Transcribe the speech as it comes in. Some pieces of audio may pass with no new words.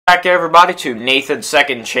Back everybody to Nathan's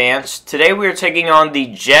Second Chance. Today we are taking on the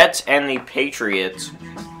Jets and the Patriots.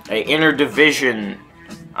 A interdivision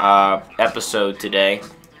episode today.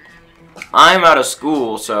 I'm out of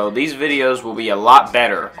school, so these videos will be a lot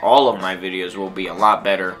better. All of my videos will be a lot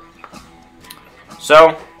better.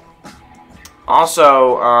 So,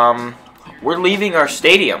 also, we're leaving our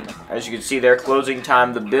stadium. As you can see there, closing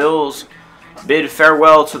time. The Bills bid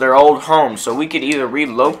farewell to their old home, so we could either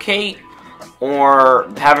relocate or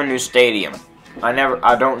have a new stadium. I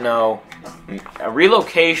don't know. A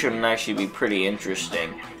relocation would actually be pretty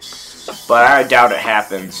interesting, but I doubt it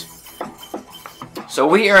happens. So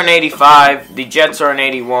we are in 85. The Jets are in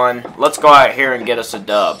 81. Let's go out here and get us a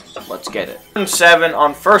dub. Let's get it. 7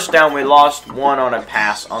 on first down. We lost 1 on a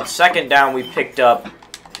pass. On second down, we picked up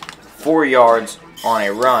 4 yards on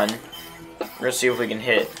a run. We're gonna see if we can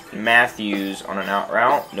hit Matthews on an out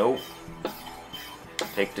route. Nope.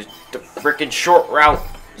 Take the frickin' short route.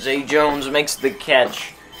 Zay Jones makes the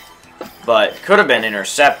catch. But could have been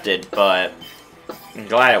intercepted, but I'm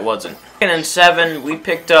glad it wasn't. Second and 7, we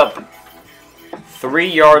picked up 3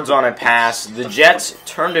 yards on a pass. The Jets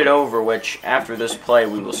turned it over, which after this play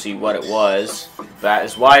we will see what it was. That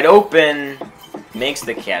is wide open. Makes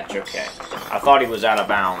the catch. Okay. I thought he was out of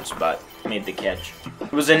bounds, but made the catch.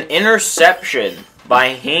 It was an interception by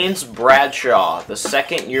Haynes Bradshaw, the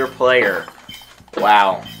second-year player.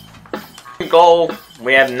 Wow. Goal.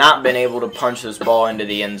 We have not been able to punch this ball into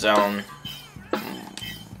the end zone.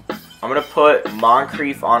 I'm going to put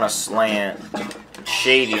Moncrief on a slant,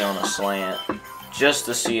 Shady on a slant, just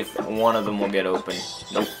to see if one of them will get open.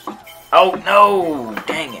 Nope. Oh, no!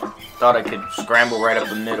 Dang it. Thought I could scramble right up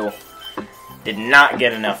the middle. Did not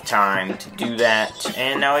get enough time to do that,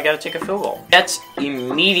 and now I got to take a field goal. Jets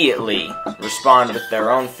immediately respond with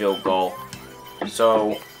their own field goal.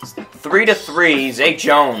 So 3-3. Zay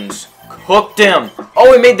Jones hooked him.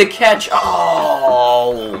 Oh, he made the catch.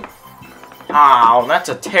 Oh, that's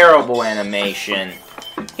a terrible animation.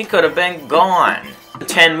 He could have been gone.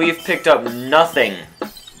 10. We've picked up nothing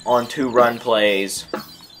on 2 run plays.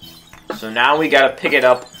 So now we got to pick it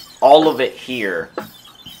up, all of it here.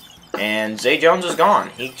 And Zay Jones is gone.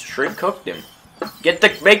 He straight cooked him.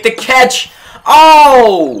 Make the catch.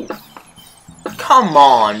 Oh! Come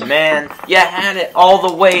on, man. You had it all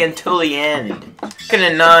the way until the end. Second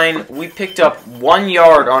and 9, we picked up 1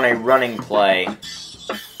 yard on a running play.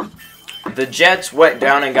 The Jets went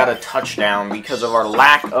down and got a touchdown because of our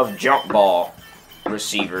lack of jump ball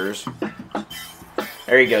receivers.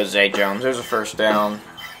 There you go, Zay Jones. There's a first down.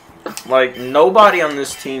 Like, nobody on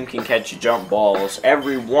this team can catch jump balls.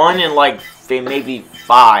 Every one in, like, maybe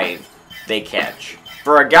 5 they catch.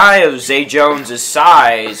 For a guy of Zay Jones'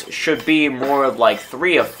 size, should be more of like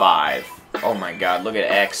 3 of 5. Oh my god, look at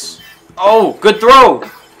X. Oh, good throw!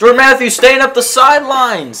 Jordan Matthews staying up the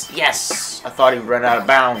sidelines! Yes! I thought he ran out of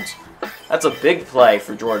bounds. That's a big play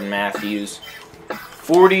for Jordan Matthews.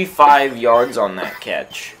 45 yards on that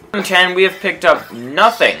catch. 10, we have picked up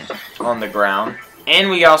nothing on the ground. And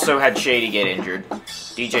we also had Shady get injured.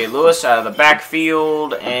 DJ Lewis out of the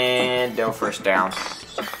backfield, and no first down.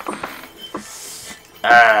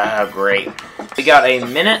 Great. We got a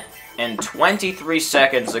minute and 23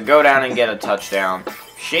 seconds to go down and get a touchdown.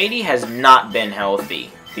 Shady has not been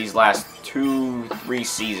healthy these last 2-3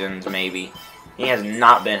 seasons, maybe. He has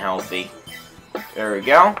not been healthy. There we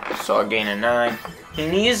go. So a gain of 9. He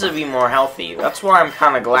needs to be more healthy. That's why I'm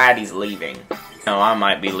kind of glad he's leaving. No, I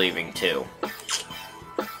might be leaving too.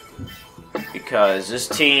 Because this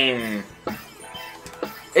team,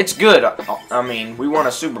 it's good. I mean, we won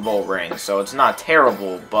a Super Bowl ring, so it's not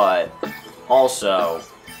terrible, but also,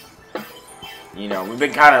 you know, we've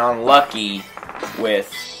been kind of unlucky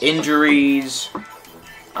with injuries,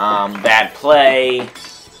 bad play,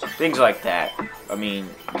 things like that. I mean,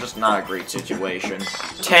 just not a great situation.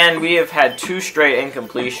 10, we have had 2 straight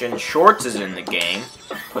incompletions. Shorts is in the game.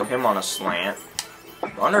 Put him on a slant.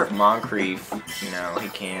 Wonder if Moncrief, no, he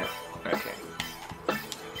can't. Okay.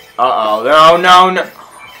 Uh-oh, no.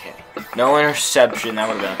 Okay. No interception. That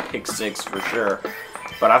would have been a pick 6 for sure.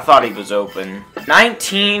 But I thought he was open.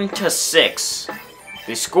 19-6.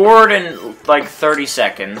 They scored in like 30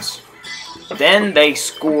 seconds. Then they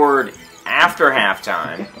scored after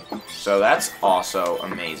halftime. So that's also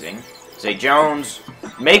amazing. Zay Jones,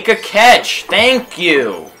 make a catch. Thank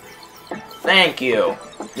you. Thank you.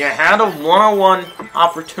 You had a one-on-one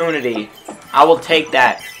opportunity. I will take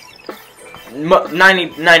that.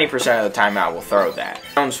 90% of the time I will throw that.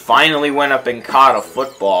 Jones finally went up and caught a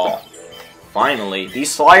football. Finally.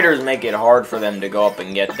 These sliders make it hard for them to go up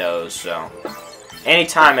and get those, so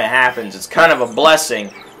anytime it happens, it's kind of a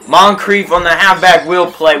blessing. Moncrief on the halfback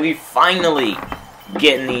wheel play. We finally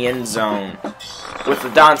get in the end zone with the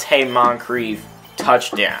Dante Moncrief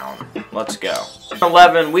touchdown. Let's go.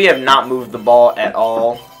 11, we have not moved the ball at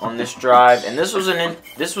all on this drive, and this was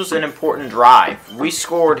an important drive. We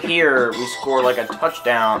scored here. We scored like a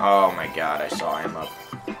touchdown. Oh my God, I saw him up.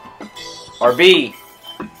 RB.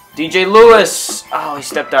 DJ Lewis. Oh, he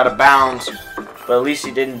stepped out of bounds, but at least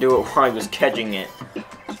he didn't do it while he was catching it.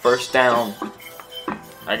 First down.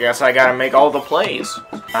 I guess I gotta make all the plays.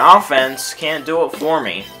 My offense can't do it for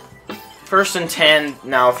me. 1st and 10.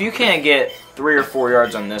 Now, if you can't get 3 or 4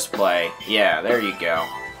 yards on this play, yeah, there you go.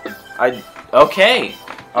 Okay,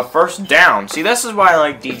 a first down. See, this is why I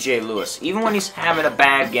like DJ Lewis. Even when he's having a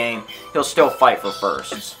bad game, he'll still fight for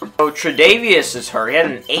firsts. So Tre'Davious is hurt. He had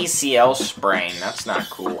an ACL sprain. That's not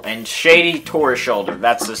cool. And Shady tore his shoulder.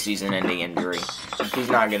 That's the season-ending injury. He's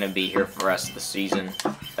not going to be here for the rest of the season.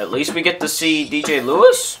 At least we get to see DJ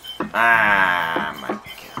Lewis. Ah, my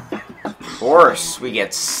God. Of course, we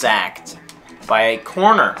get sacked by a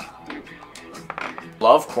corner.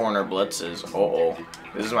 Love corner blitzes. Uh-oh.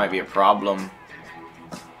 This might be a problem.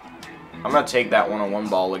 I'm going to take that one-on-one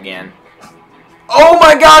ball again. Oh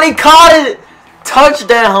my God, he caught it!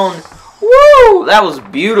 Touchdown! Woo! That was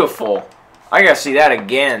beautiful. I got to see that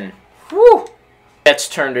again. Woo! Jets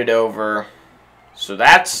turned it over. So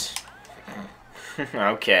that's...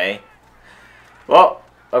 okay. Well,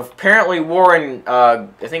 apparently Warren, I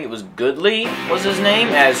think it was Goodley was his name,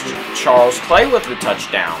 as Charles Clay with the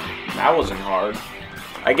touchdown. That wasn't hard.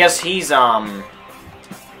 I guess he's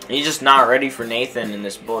just not ready for Nathan in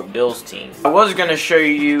this Bills team. I was going to show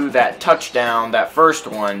you that touchdown, that first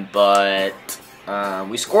one, but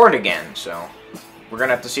we scored again, so we're going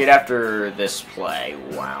to have to see it after this play.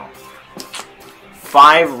 Wow.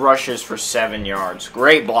 5 rushes for 7 yards.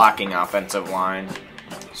 Great blocking offensive line.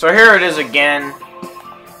 So here it is again.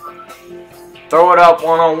 Throw it up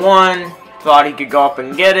one-on-one. Thought he could go up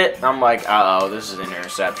and get it. I'm like, uh-oh, this is an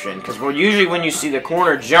interception. Because usually when you see the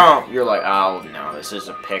corner jump, you're like, oh, no, this is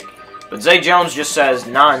a pick. But Zay Jones just says,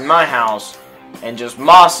 not in my house, and just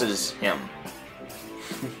mosses him.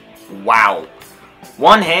 Wow.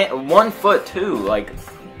 One foot, too. Like,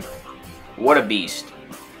 what a beast.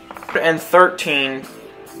 And 13,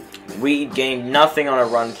 we gained nothing on a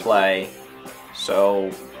run play. So,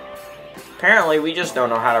 apparently we just don't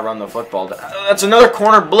know how to run the football. That's another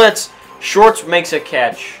corner blitz. Shorts makes a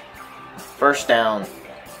catch. First down.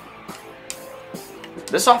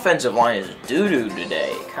 This offensive line is doo-doo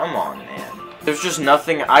today. Come on, man. There's just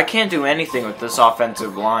nothing. I can't do anything with this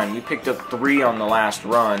offensive line. We picked up 3 on the last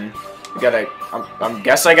run. We gotta. I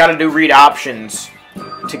guess I gotta do read options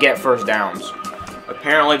to get first downs.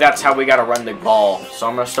 Apparently that's how we gotta run the ball. So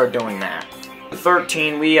I'm gonna start doing that.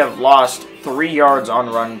 13. We have lost 3 yards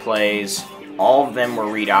on run plays. All of them were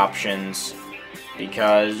read options.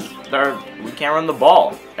 Because we can't run the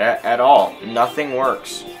ball at all. Nothing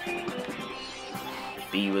works.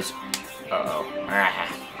 B was... uh-oh.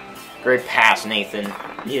 Ah. Great pass, Nathan.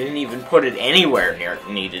 You didn't even put it anywhere near it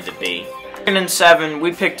needed to be. 2nd and 7,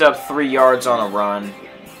 we picked up 3 yards on a run.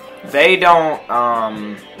 They don't...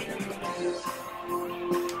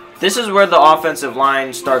 This is where the offensive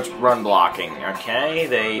line starts run blocking. Okay,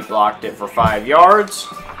 they blocked it for 5 yards.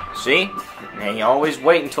 See? And you always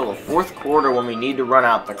wait until the 4th quarter when we need to run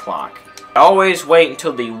out the clock. Always wait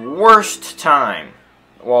until the worst time,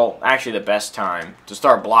 well, actually the best time, to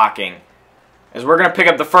start blocking. As we're going to pick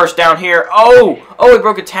up the first down here. Oh, he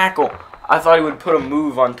broke a tackle. I thought he would put a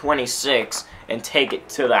move on 26 and take it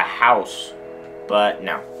to the house. But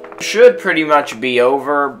no. Should pretty much be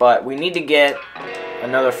over, but we need to get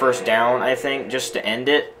another first down, I think, just to end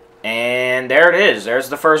it. And there it is. There's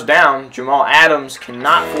the first down. Jamal Adams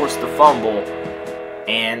cannot force the fumble.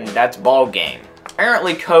 And that's ball game.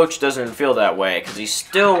 Apparently, Coach doesn't feel that way because he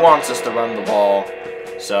still wants us to run the ball.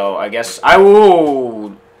 So I guess I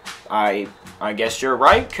guess you're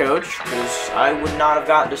right, Coach, because I would not have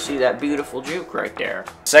gotten to see that beautiful juke right there.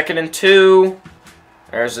 2nd and 2.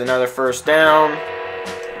 There's another first down.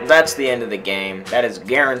 That's the end of the game. That is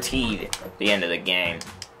guaranteed the end of the game.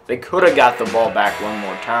 They could have got the ball back one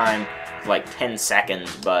more time, like 10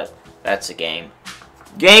 seconds, but that's a game.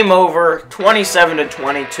 Game over.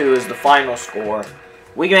 27-22 is the final score.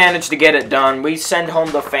 We managed to get it done. We send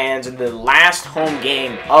home the fans in the last home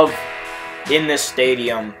game in this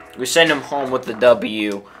stadium. We send them home with the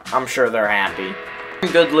W. I'm sure they're happy.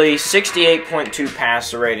 Goodley, 68.2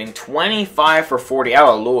 passer rating, 25 for 40 out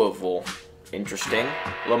of Louisville. Interesting.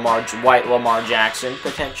 White Lamar Jackson,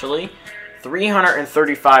 potentially.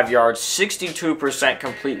 335 yards, 62%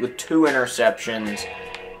 complete with 2 interceptions.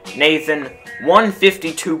 Nathan,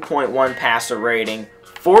 152.1 passer rating,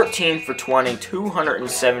 14 for 20,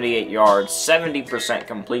 278 yards, 70%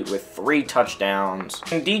 complete with 3 touchdowns.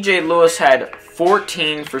 And DJ Lewis had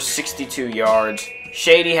 14 for 62 yards.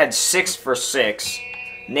 Shady had 6 for 6.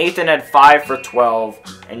 Nathan had 5 for 12.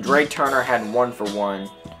 And Dre Turner had 1 for 1.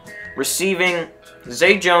 Receiving,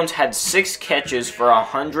 Zay Jones had 6 catches for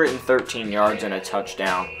 113 yards and a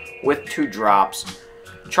touchdown with 2 drops.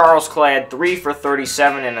 Charles Clay had 3 for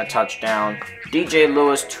 37 and a touchdown. DJ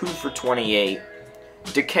Lewis 2 for 28.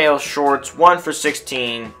 DeKale Shorts 1 for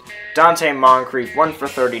 16. Dante Moncrief 1 for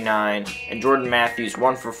 39. And Jordan Matthews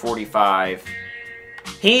 1 for 45.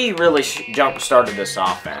 He really jump-started this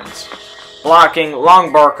offense. Blocking,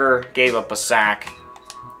 Long Barker gave up a sack.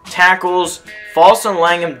 Tackles, Falson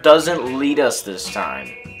Langham doesn't lead us this time.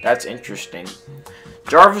 That's interesting.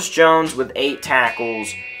 Jarvis Jones with 8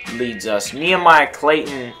 tackles leads us. Nehemiah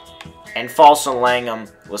Clayton and Falson Langham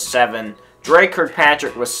with 7. Dre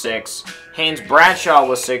Kirkpatrick with 6. Haynes Bradshaw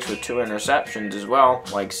with 6 with 2 interceptions as well.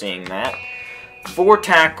 Like seeing that. 4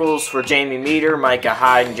 tackles for Jamie Meter, Micah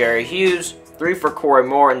Hyde, and Jerry Hughes. 3 for Corey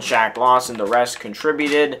Moore and Shaq Lawson. The rest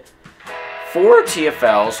contributed. 4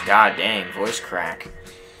 TFLs. God dang, voice crack.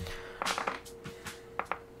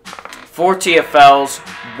 4 TFLs.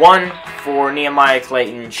 1 for Nehemiah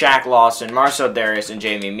Clayton, Shaq Lawson, Marcel Darius, and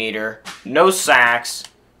Jamie Meter. No sacks.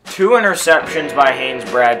 2 interceptions by Haynes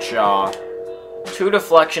Bradshaw. 2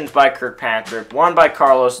 deflections by Kirkpatrick. 1 by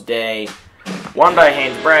Carlos Day. 1 by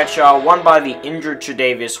Haynes Bradshaw. 1 by the injured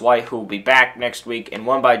Tre'Davious White, who will be back next week. And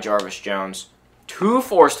 1 by Jarvis Jones. 2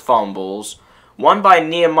 forced fumbles. 1 by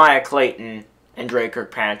Nehemiah Clayton and Dre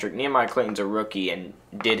Kirkpatrick. Nehemiah Clayton's a rookie and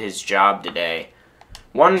did his job today.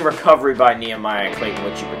 1 recovery by Nehemiah Clayton,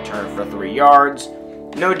 which he returned for 3 yards.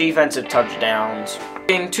 No defensive touchdowns.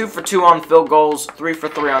 Being 2 for 2 on field goals, 3 for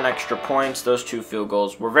 3 on extra points. Those 2 field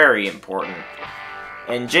goals were very important.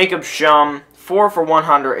 And Jacob Shum, 4 for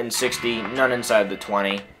 160, none inside the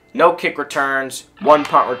 20. No kick returns, 1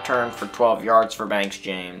 punt return for 12 yards for Banks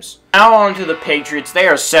James. Now on to the Patriots. They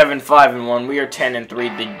are 7-5-1. We are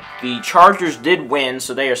 10-3. The Chargers did win,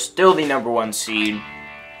 so they are still the #1 seed.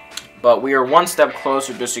 But we are 1 step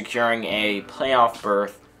closer to securing a playoff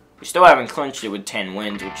berth. We still haven't clinched it with 10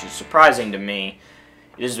 wins, which is surprising to me.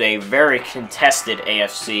 It is a very contested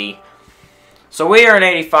AFC. So we are in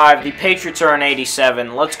 85. The Patriots are in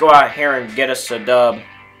 87. Let's go out here and get us a dub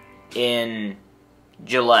in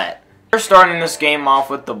Gillette. We're starting this game off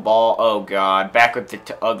with the ball. Oh, God. Back with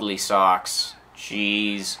the ugly socks.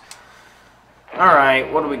 Jeez.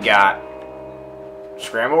 Alright, what do we got?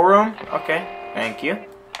 Scramble room? Okay, thank you.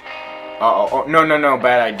 Uh-oh. Oh, no,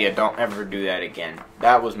 bad idea. Don't ever do that again.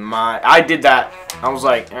 That was I did that. I was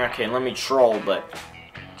like, okay, let me troll, but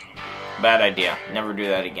bad idea. Never do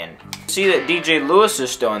that again. See that DJ Lewis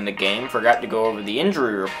is still in the game. Forgot to go over the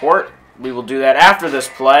injury report. We will do that after this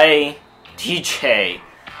play. DJ,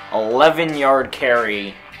 11-yard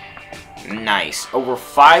carry. Nice. Over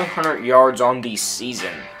 500 yards on the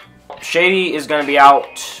season. Shady is going to be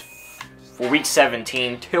out for week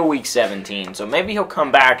 17 till week 17, so maybe he'll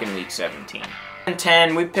come back in week 17. In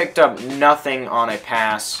 10, we picked up nothing on a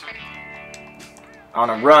pass. On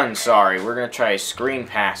a run, sorry. We're going to try a screen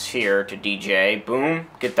pass here to DJ. Boom.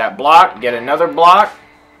 Get that block. Get another block.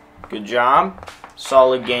 Good job.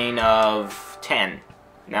 Solid gain of 10.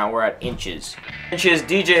 Now we're at inches. Inches.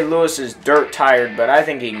 DJ Lewis is dirt tired, but I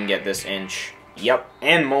think he can get this inch. Yep,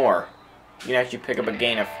 and more. You can actually pick up a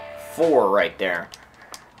gain of 4 right there.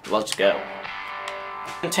 Let's go.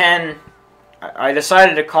 10. I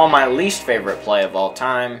decided to call my least favorite play of all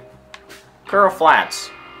time. Curl flats.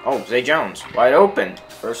 Oh, Zay Jones. Wide open.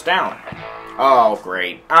 First down. Oh,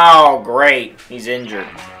 great. Oh, great. He's injured.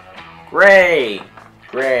 Great.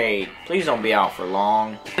 Great. Please don't be out for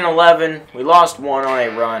long. 11. We lost 1 on a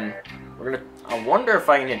run. I wonder if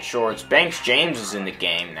I can hit shorts. Banks James is in the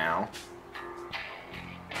game now.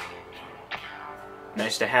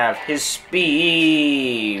 Nice to have his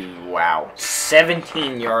speed. Wow.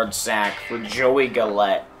 17-yard sack for Joey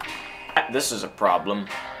Gillette. This is a problem.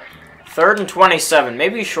 3rd and 27.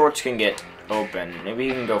 Maybe shorts can get open. Maybe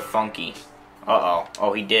he can go funky. Uh-oh.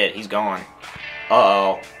 Oh, he did. He's gone.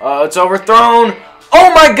 Uh-oh. It's overthrown.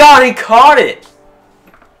 Oh, my God. He caught it.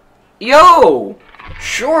 Yo.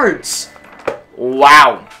 Shorts.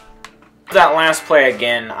 Wow. That last play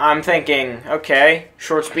again. I'm thinking, okay,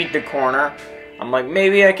 shorts beat the corner. I'm like,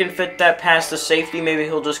 maybe I can fit that past the safety. Maybe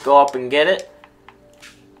he'll just go up and get it.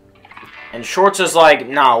 And Shorts is like,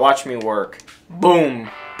 nah, watch me work. Boom.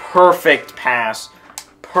 Perfect pass.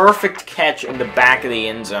 Perfect catch in the back of the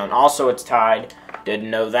end zone. Also, it's tied. Didn't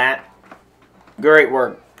know that. Great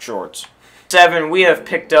work, Shorts. 7, we have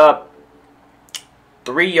picked up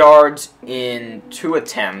 3 yards in 2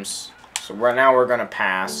 attempts. So right now we're going to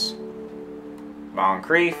pass.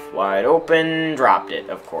 Moncrief, wide open, dropped it,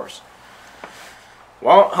 of course.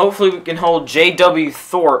 Well, hopefully we can hold J.W.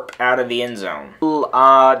 Thorpe out of the end zone.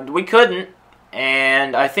 We couldn't,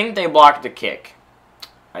 and I think they blocked the kick.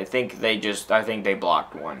 I think they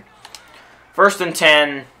blocked one. 1st and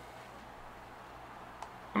 10.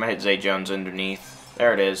 I'm going to hit Zay Jones underneath.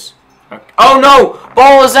 There it is. Okay. Oh, no!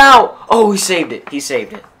 Ball is out! Oh, he saved it. He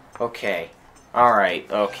saved it. Okay. Alright,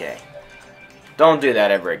 okay. Don't do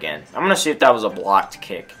that ever again. I'm going to see if that was a blocked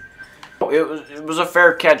kick. It was a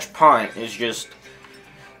fair catch punt. It's just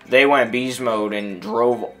they went beast mode and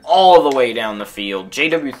drove all the way down the field.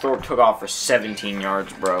 J.W. Thorpe took off for 17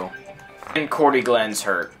 yards, bro. And Cordy Glenn's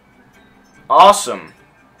hurt. Awesome.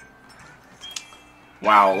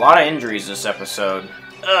 Wow, a lot of injuries this episode.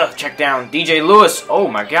 Ugh, check down. DJ Lewis. Oh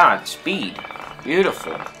my god, speed.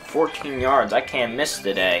 Beautiful. 14 yards. I can't miss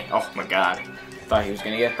today. Oh my god. Thought he was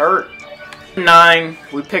going to get hurt. 9.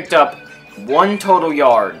 We picked up 1 total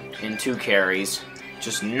yard in 2 carries.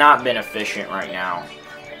 Just not been efficient right now.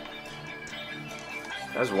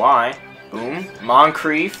 That's why. Boom.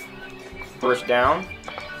 Moncrief. 1st down.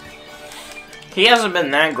 He hasn't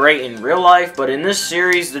been that great in real life, but in this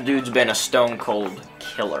series, the dude's been a stone cold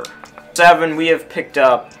killer. 7, we have picked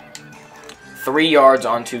up 3 yards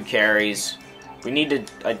on 2 carries.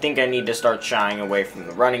 I think I need to start shying away from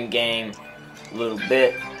the running game a little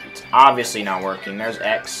bit. It's obviously not working. There's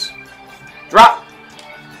X. Drop!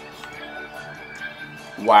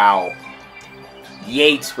 Wow.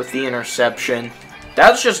 Yates with the interception.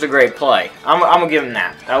 That's just a great play. I'm going to give him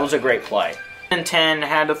that. That was a great play. 10,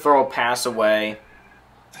 had to throw a pass away.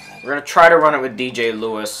 We're going to try to run it with DJ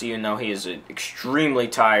Lewis, even though he is extremely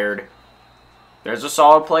tired. There's a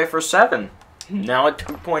solid play for 7. Now at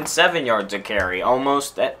 2.7 yards a carry,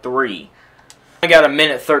 almost at 3. I got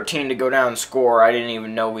 1:13 to go down and score. I didn't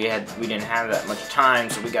even know we didn't have that much time,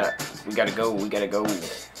 so we gotta go.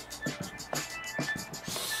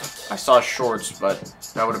 I saw shorts, but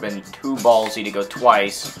that would have been too ballsy to go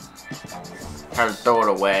twice. Had to throw it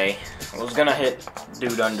away. I was gonna hit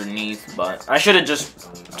dude underneath, but I should have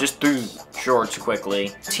just threw shorts quickly.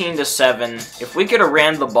 15-7. If we could have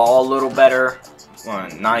ran the ball a little better, well,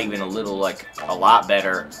 not even a little, like a lot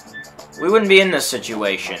better, we wouldn't be in this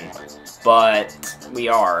situation. But we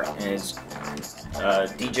are. And it's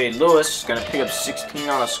DJ Lewis is gonna pick up 16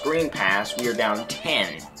 on a screen pass. We are down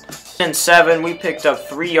 10. And 7, we picked up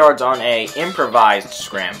 3 yards on a improvised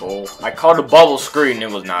scramble. I called a bubble screen and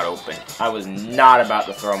it was not open. I was not about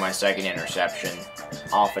to throw my 2nd interception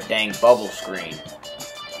off a dang bubble screen.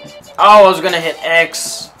 Oh, I was going to hit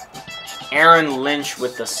X. Aaron Lynch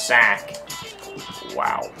with the sack.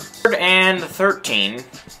 Wow. 3rd and 13.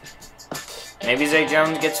 Maybe Zay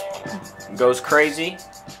Jones goes crazy.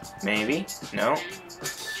 Maybe. No.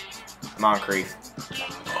 Moncrief.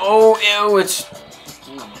 Oh, ew, it's...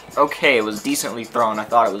 Okay, it was decently thrown. I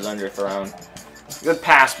thought it was underthrown. Good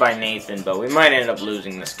pass by Nathan, but we might end up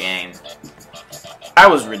losing this game. That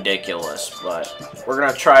was ridiculous, but we're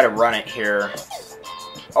going to try to run it here.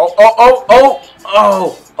 Oh,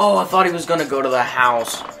 I thought he was going to go to the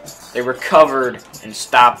house. They recovered and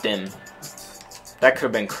stopped him. That could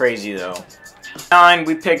have been crazy, though. 9,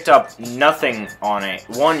 we picked up nothing on a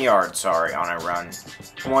 1 yard, sorry, on a run.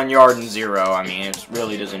 1 yard and 0. I mean, it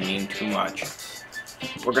really doesn't mean too much.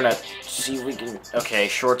 We're gonna see if we can... Okay,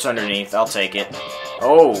 shorts underneath. I'll take it.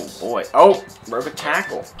 Oh, boy. Oh, broke a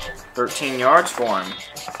tackle. 13 yards for him.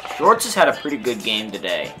 Shorts has had a pretty good game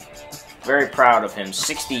today. Very proud of him.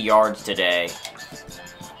 60 yards today.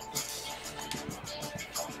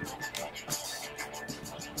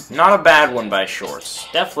 Not a bad one by Shorts.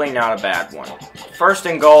 Definitely not a bad one. 1st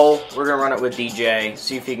and goal. We're gonna run it with DJ.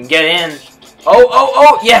 See if he can get in.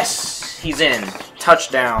 Oh, yes! He's in.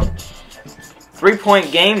 Touchdown.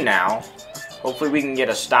 3-point game now. Hopefully we can get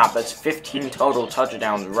a stop. That's 15 total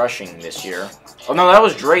touchdowns rushing this year. Oh no, that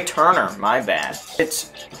was Dre Turner. My bad.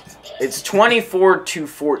 It's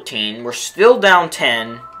 24-14. We're still down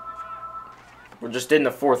 10. We're just in the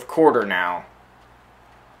 4th quarter now.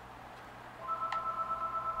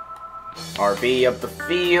 RB up the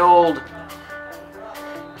field.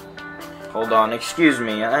 Hold on, excuse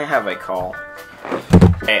me. I have a call.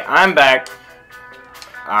 Okay, I'm back.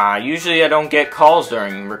 Usually I don't get calls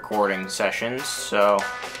during recording sessions, so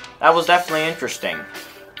that was definitely interesting.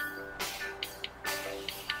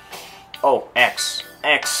 Oh, X.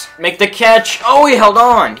 Make the catch. Oh, he held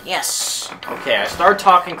on. Yes. Okay, I started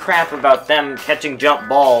talking crap about them catching jump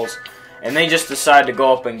balls, and they just decide to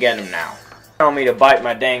go up and get him now. Tell me to bite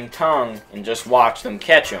my dang tongue and just watch them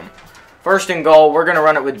catch him. 1st and goal, we're going to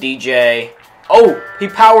run it with DJ. Oh, he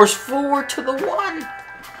powers forward to the 1.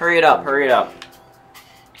 Hurry it up, hurry it up.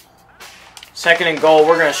 2nd and goal,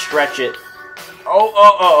 we're going to stretch it.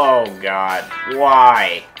 Oh, God.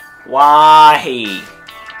 Why? Why?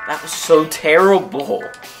 That was so terrible.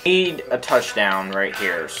 Need a touchdown right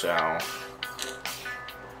here, so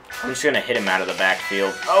I'm just going to hit him out of the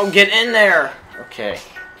backfield. Oh, get in there. Okay.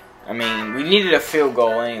 I mean, we needed a field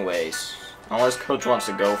goal anyways, unless coach wants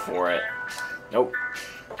to go for it. Nope.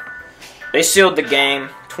 They sealed the game.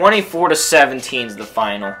 24-17 is the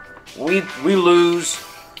final. We lose.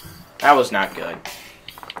 That was not good.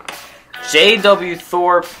 J.W.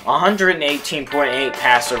 Thorpe, 118.8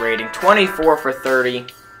 passer rating, 24 for 30,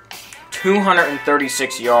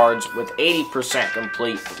 236 yards with 80%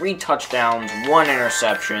 complete, 3 touchdowns, 1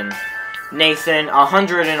 interception. Nathan,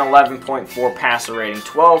 111.4 passer rating,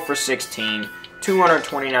 12 for 16,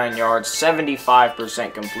 229 yards,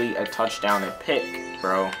 75% complete, a touchdown and pick,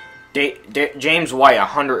 bro. James White,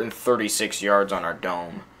 136 yards on our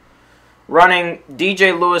dome. Running,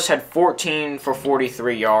 DJ Lewis had 14 for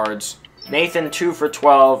 43 yards. Nathan, 2 for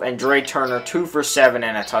 12, and Dre Turner, 2 for 7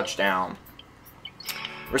 and a touchdown.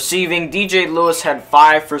 Receiving, DJ Lewis had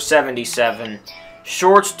 5 for 77.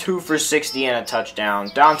 Shorts, 2 for 60 and a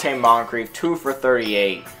touchdown. Dante Moncrief, 2 for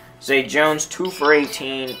 38. Zay Jones, 2 for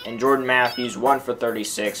 18. And Jordan Matthews, 1 for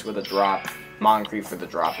 36 with a drop. Moncrief for the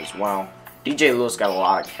drop as well. DJ Lewis got a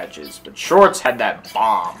lot of catches, but Shorts had that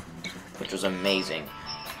bomb, which was amazing.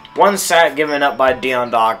 1 sack given up by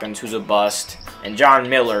Deion Dawkins, who's a bust, and John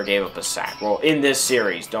Miller gave up a sack. Well, in this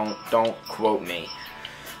series, don't quote me.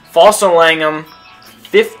 Falso Langham,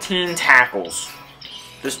 15 tackles.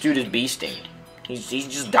 This dude is beasting. He's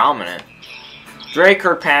just dominant. Dre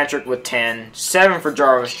Kirkpatrick with 10, 7 for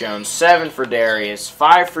Jarvis Jones, 7 for Darius,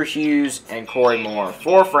 5 for Hughes and Corey Moore,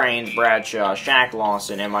 4 for Haynes Bradshaw, Shaq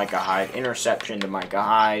Lawson, and Micah Hyde. Interception to Micah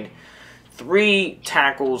Hyde. 3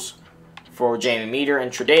 tackles for Jamie Meter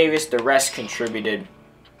and Tre'Davious. The rest contributed.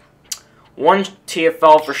 1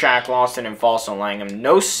 TFL for Shaq Lawson and Falso Langham.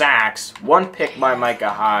 No sacks. 1 pick by Micah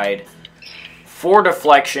Hyde. 4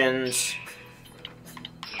 deflections.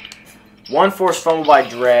 1 forced fumble by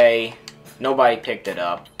Dre. Nobody picked it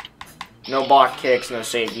up. No block kicks, no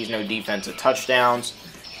safeties, no defensive touchdowns.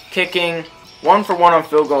 Kicking, 1 for 1 on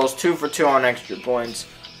field goals, 2 for 2 on extra points.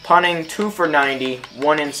 Punting, 2 for 90,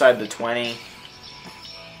 1 inside the 20.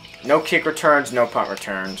 No kick returns, no punt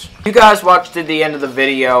returns. You guys watched to the end of the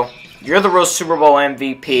video. You're the real Super Bowl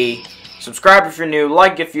MVP. Subscribe if you're new,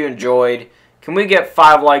 like if you enjoyed. Can we get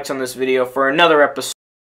 5 likes on this video for another episode